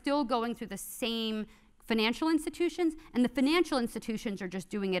consumer is still going through the same financial institutions, and the financial institutions are just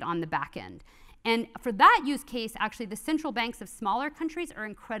doing it on the back end. And for that use case, actually, the central banks of smaller countries are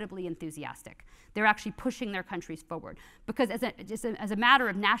incredibly enthusiastic. They're actually pushing their countries forward. Because as a matter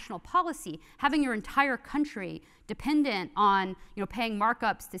of national policy, having your entire country dependent on paying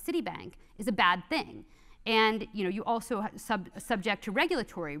markups to Citibank is a bad thing. And you also subject to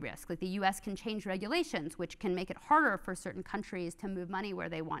regulatory risk. Like, the US can change regulations, which can make it harder for certain countries to move money where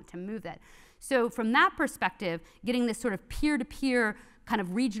they want to move it. So from that perspective, getting this sort of peer-to-peer kind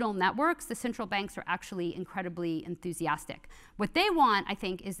of regional networks, the central banks are actually incredibly enthusiastic. What they want, I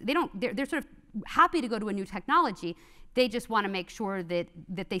think, is they're sort of happy to go to a new technology. They just want to make sure that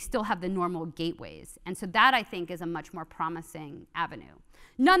they still have the normal gateways. And so that, I think, is a much more promising avenue.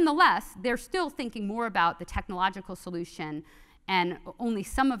 Nonetheless, they're still thinking more about the technological solution, and only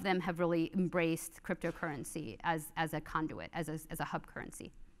some of them have really embraced cryptocurrency as a conduit, as a hub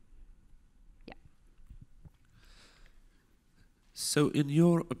currency. Yeah. So in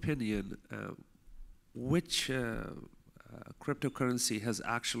your opinion, which cryptocurrency has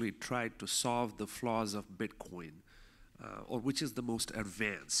actually tried to solve the flaws of Bitcoin, or which is the most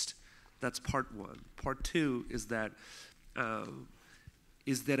advanced? That's part one. Part two is that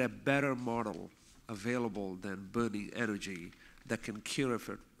is there a better model available than burning energy that can cure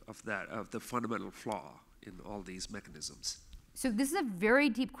of the fundamental flaw in all these mechanisms? So this is a very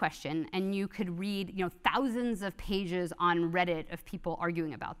deep question, and you could read thousands of pages on Reddit of people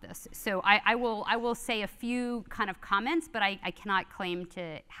arguing about this. So I will say a few kind of comments, but I cannot claim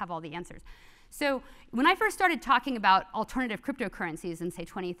to have all the answers. So when I first started talking about alternative cryptocurrencies in, say,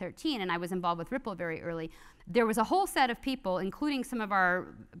 2013, and I was involved with Ripple very early, there was a whole set of people, including some of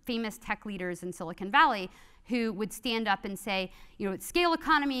our famous tech leaders in Silicon Valley, who would stand up and say, scale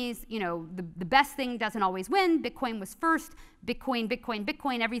economies, the best thing doesn't always win. Bitcoin was first.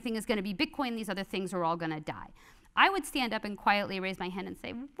 Bitcoin, everything is going to be Bitcoin. These other things are all going to die. I would stand up and quietly raise my hand and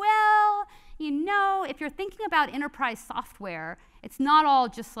say, well, if you're thinking about enterprise software, it's not all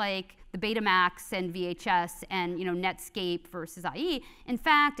just like the Betamax and VHS and Netscape versus IE. In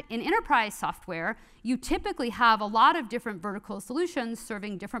fact, in enterprise software, you typically have a lot of different vertical solutions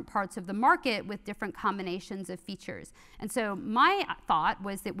serving different parts of the market with different combinations of features. And so my thought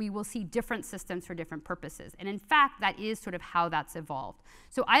was that we will see different systems for different purposes. And in fact, that is sort of how that's evolved.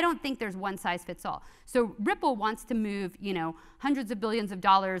 So I don't think there's one size fits all. So Ripple wants to move, hundreds of billions of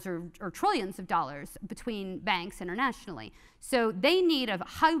dollars or trillions of dollars between banks internationally. So they need a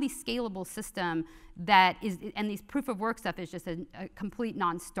highly scalable system that is, and these proof of work stuff is just a complete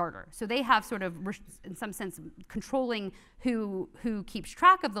non-starter. So they have sort of, in some sense, controlling who keeps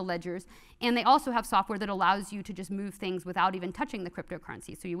track of the ledgers, and they also have software that allows you to just move things without even touching the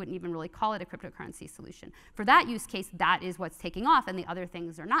cryptocurrency. So you wouldn't even really call it a cryptocurrency solution. For that use case, that is what's taking off, and the other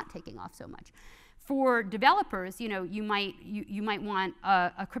things are not taking off so much. For developers, you might want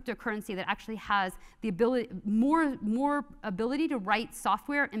a cryptocurrency that actually has the ability, more ability to write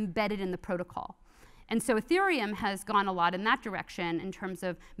software embedded in the protocol. And so Ethereum has gone a lot in that direction in terms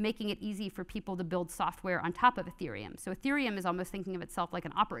of making it easy for people to build software on top of Ethereum. So Ethereum is almost thinking of itself like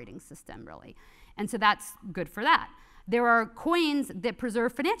an operating system, really. And so that's good for that. There are coins that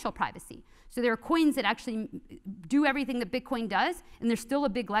preserve financial privacy. So there are coins that actually do everything that Bitcoin does, and there's still a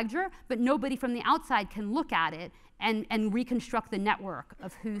big ledger, but nobody from the outside can look at it and reconstruct the network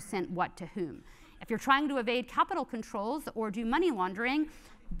of who sent what to whom. If you're trying to evade capital controls or do money laundering,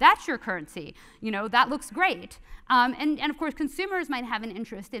 that's your currency. You know, that looks great. And of course, consumers might have an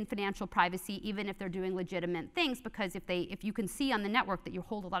interest in financial privacy, even if they're doing legitimate things, because if you can see on the network that you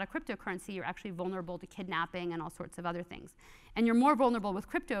hold a lot of cryptocurrency, you're actually vulnerable to kidnapping and all sorts of other things. And you're more vulnerable with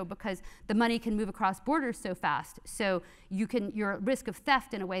crypto because the money can move across borders so fast. So you're at risk of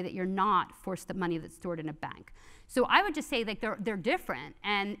theft in a way that you're not for the money that's stored in a bank. So I would just say that they're different,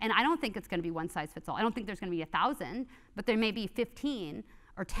 and I don't think it's going to be one size fits all. I don't think there's going to be 1,000, but there may be 15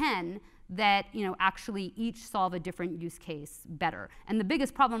 or 10 that actually each solve a different use case better. And the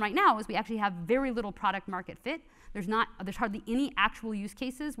biggest problem right now is we actually have very little product market fit. There's hardly any actual use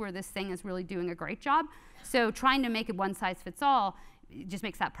cases where this thing is really doing a great job. So trying to make it one size fits all just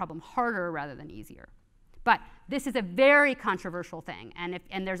makes that problem harder rather than easier. But this is a very controversial thing, and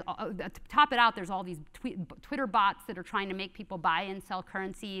there's to top it out, there's all these Twitter bots that are trying to make people buy and sell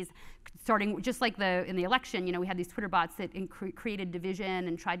currencies, starting just like in the election. We had these Twitter bots that created division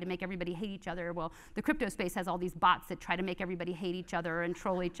and tried to make everybody hate each other. Well, the crypto space has all these bots that try to make everybody hate each other and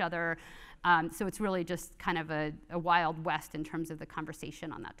troll each other. So it's really just kind of a wild west in terms of the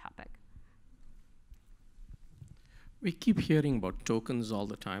conversation on that topic. We keep hearing about tokens all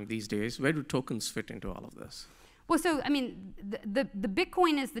the time these days. Where do tokens fit into all of this? Well, so I mean, the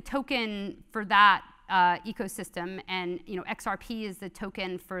Bitcoin is the token for that ecosystem, and XRP is the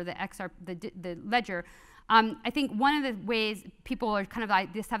token for the ledger. I think one of the ways people are kind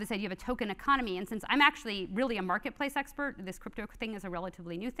of just have this idea of a token economy, and since I'm actually really a marketplace expert, this crypto thing is a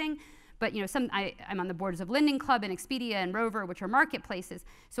relatively new thing. But I'm on the boards of Lending Club and Expedia and Rover, which are marketplaces.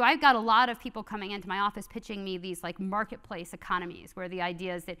 So I've got a lot of people coming into my office pitching me these like marketplace economies, where the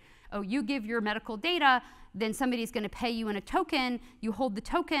idea is that, oh, you give your medical data, then somebody's going to pay you in a token. You hold the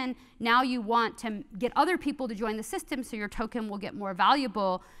token. Now you want to get other people to join the system, so your token will get more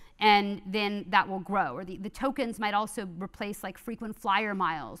valuable, and then that will grow. Or the tokens might also replace like frequent flyer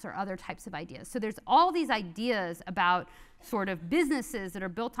miles or other types of ideas. So there's all these ideas about sort of businesses that are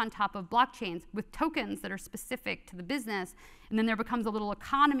built on top of blockchains with tokens that are specific to the business, and then there becomes a little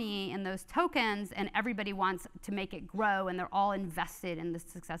economy in those tokens, and everybody wants to make it grow, and they're all invested in the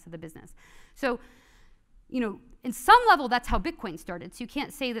success of the business. So, in some level, that's how Bitcoin started. So you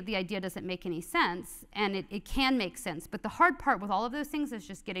can't say that the idea doesn't make any sense, and it can make sense. But the hard part with all of those things is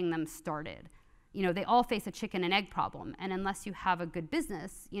just getting them started. They all face a chicken and egg problem, and unless you have a good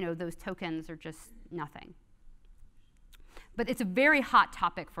business, those tokens are just nothing. But it's a very hot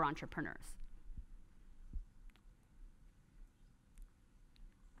topic for entrepreneurs.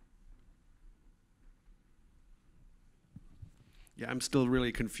 Yeah, I'm still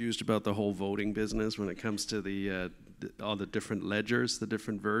really confused about the whole voting business when it comes to all the different ledgers, the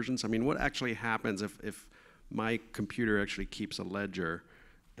different versions. I mean, what actually happens if my computer actually keeps a ledger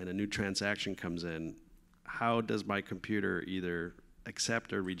and a new transaction comes in? How does my computer either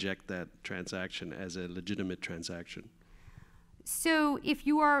accept or reject that transaction as a legitimate transaction? So if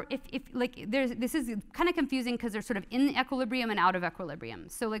this is kind of confusing because they're sort of in equilibrium and out of equilibrium.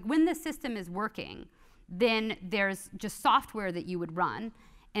 So like when the system is working, then there's just software that you would run,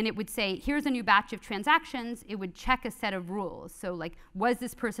 and it would say, here's a new batch of transactions. It would check a set of rules. So like, was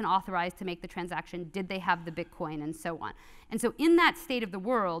this person authorized to make the transaction? Did they have the Bitcoin, and so on. And so in that state of the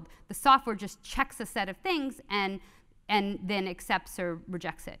world, the software just checks a set of things and then accepts or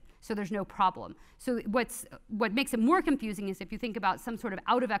rejects it. So there's no problem. So what makes it more confusing is if you think about some sort of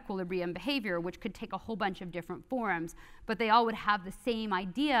out of equilibrium behavior, which could take a whole bunch of different forms, but they all would have the same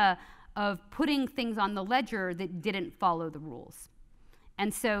idea of putting things on the ledger that didn't follow the rules.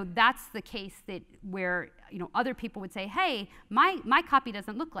 And so that's the case where other people would say, hey, my copy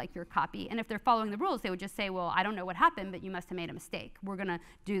doesn't look like your copy. And if they're following the rules, they would just say, well, I don't know what happened, but you must have made a mistake. We're going to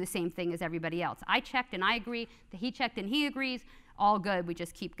do the same thing as everybody else. I checked and I agree. He checked and he agrees. All good. We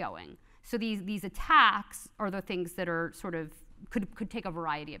just keep going. So these attacks are the things that are sort of could take a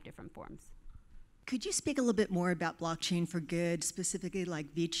variety of different forms. Could you speak a little bit more about blockchain for good, specifically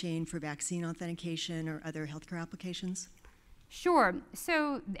like VeChain for vaccine authentication or other healthcare applications? Sure.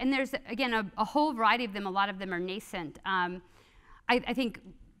 So, and there's, again, a whole variety of them. A lot of them are nascent. I think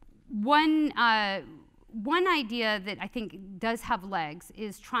one idea that I think does have legs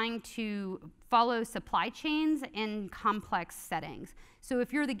is trying to follow supply chains in complex settings. So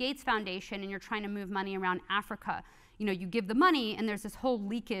if you're the Gates Foundation and you're trying to move money around Africa, you give the money and there's this whole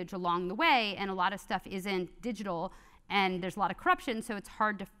leakage along the way, and a lot of stuff isn't digital, and there's a lot of corruption, so it's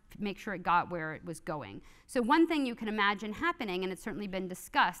hard to make sure it got where it was going. So one thing you can imagine happening, and it's certainly been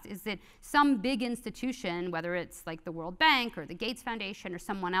discussed, is that some big institution, whether it's like the World Bank or the Gates Foundation or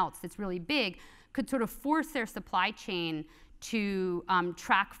someone else that's really big, could sort of force their supply chain to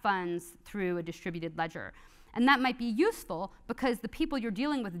track funds through a distributed ledger. And that might be useful because the people you're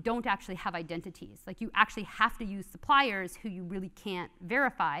dealing with don't actually have identities. Like, you actually have to use suppliers who you really can't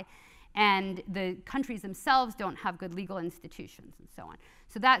verify, and the countries themselves don't have good legal institutions and so on.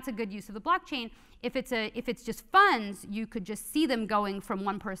 So that's a good use of the blockchain. If it's just funds, you could just see them going from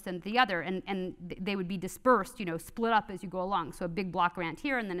one person to the other, and they would be dispersed, split up as you go along. So a big block grant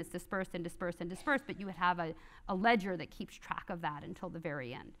here, and then it's dispersed and dispersed and dispersed, but you would have a ledger that keeps track of that until the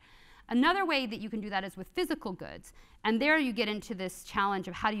very end. Another way that you can do that is with physical goods. And there you get into this challenge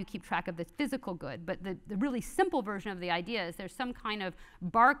of how do you keep track of the physical good. But the really simple version of the idea is there's some kind of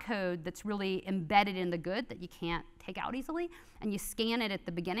barcode that's really embedded in the good that you can't take out easily. And you scan it at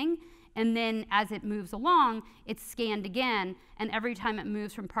the beginning. And then as it moves along, it's scanned again. And every time it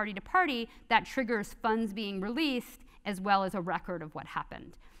moves from party to party, that triggers funds being released as well as a record of what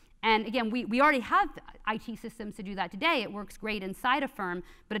happened. And again, we already have IT systems to do that today. It works great inside a firm,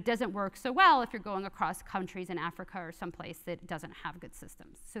 but it doesn't work so well if you're going across countries in Africa or someplace that doesn't have good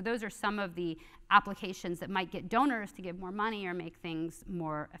systems. So those are some of the applications that might get donors to give more money or make things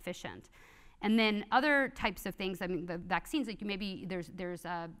more efficient. And then other types of things, I mean, the vaccines, like maybe there's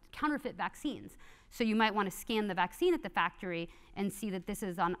counterfeit vaccines. So you might want to scan the vaccine at the factory and see that this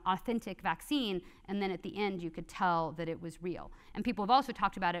is an authentic vaccine, and then at the end you could tell that it was real. And people have also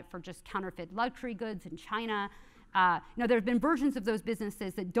talked about it for just counterfeit luxury goods in China. There have been versions of those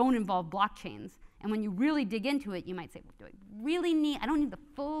businesses that don't involve blockchains. And when you really dig into it, you might say, well, do I really need, I don't need the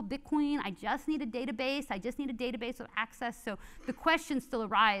full Bitcoin, I just need a database, I just need a database with access. So the questions still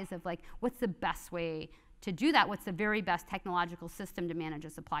arise of like, what's the best way to do that? What's the very best technological system to manage a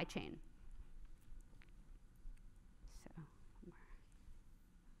supply chain?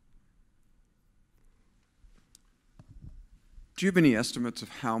 Do you have any estimates of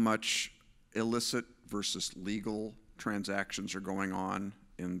how much illicit versus legal transactions are going on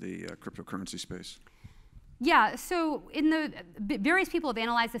in the cryptocurrency space? Yeah, so various people have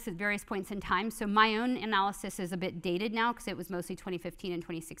analyzed this at various points in time. So my own analysis is a bit dated now because it was mostly 2015 and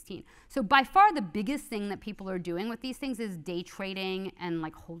 2016. So by far the biggest thing that people are doing with these things is day trading and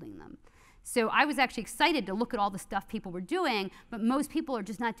like holding them. So I was actually excited to look at all the stuff people were doing, but most people are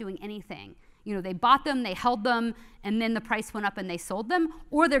just not doing anything. They bought them, they held them, and then the price went up and they sold them,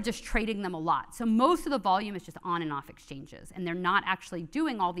 or they're just trading them a lot. So most of the volume is just on and off exchanges, and they're not actually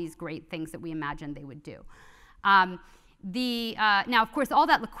doing all these great things that we imagined they would do. Now, of course, all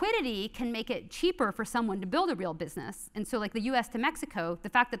that liquidity can make it cheaper for someone to build a real business. And so like the US to Mexico, the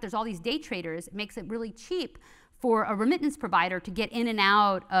fact that there's all these day traders makes it really cheap for a remittance provider to get in and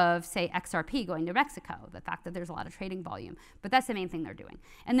out of, say, XRP going to Mexico, the fact that there's a lot of trading volume. But that's the main thing they're doing.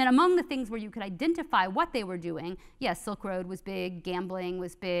 And then among the things where you could identify what they were doing, yes, Silk Road was big, gambling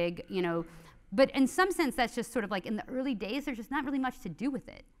was big, but in some sense that's just sort of like in the early days, there's just not really much to do with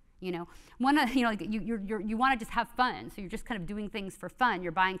it. You want to just have fun, so you're just kind of doing things for fun.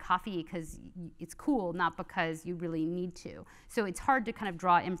 You're buying coffee because it's cool, not because you really need to. So it's hard to kind of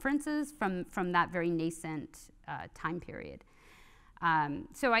draw inferences from that very nascent time period.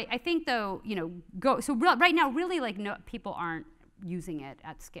 So I think though, right now really like people aren't using it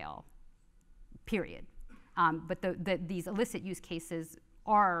at scale, period. But these illicit use cases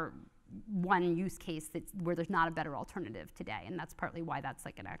are one use case where there's not a better alternative today, and that's partly why that's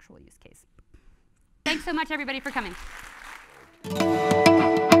like an actual use case. Thanks so much everybody for coming.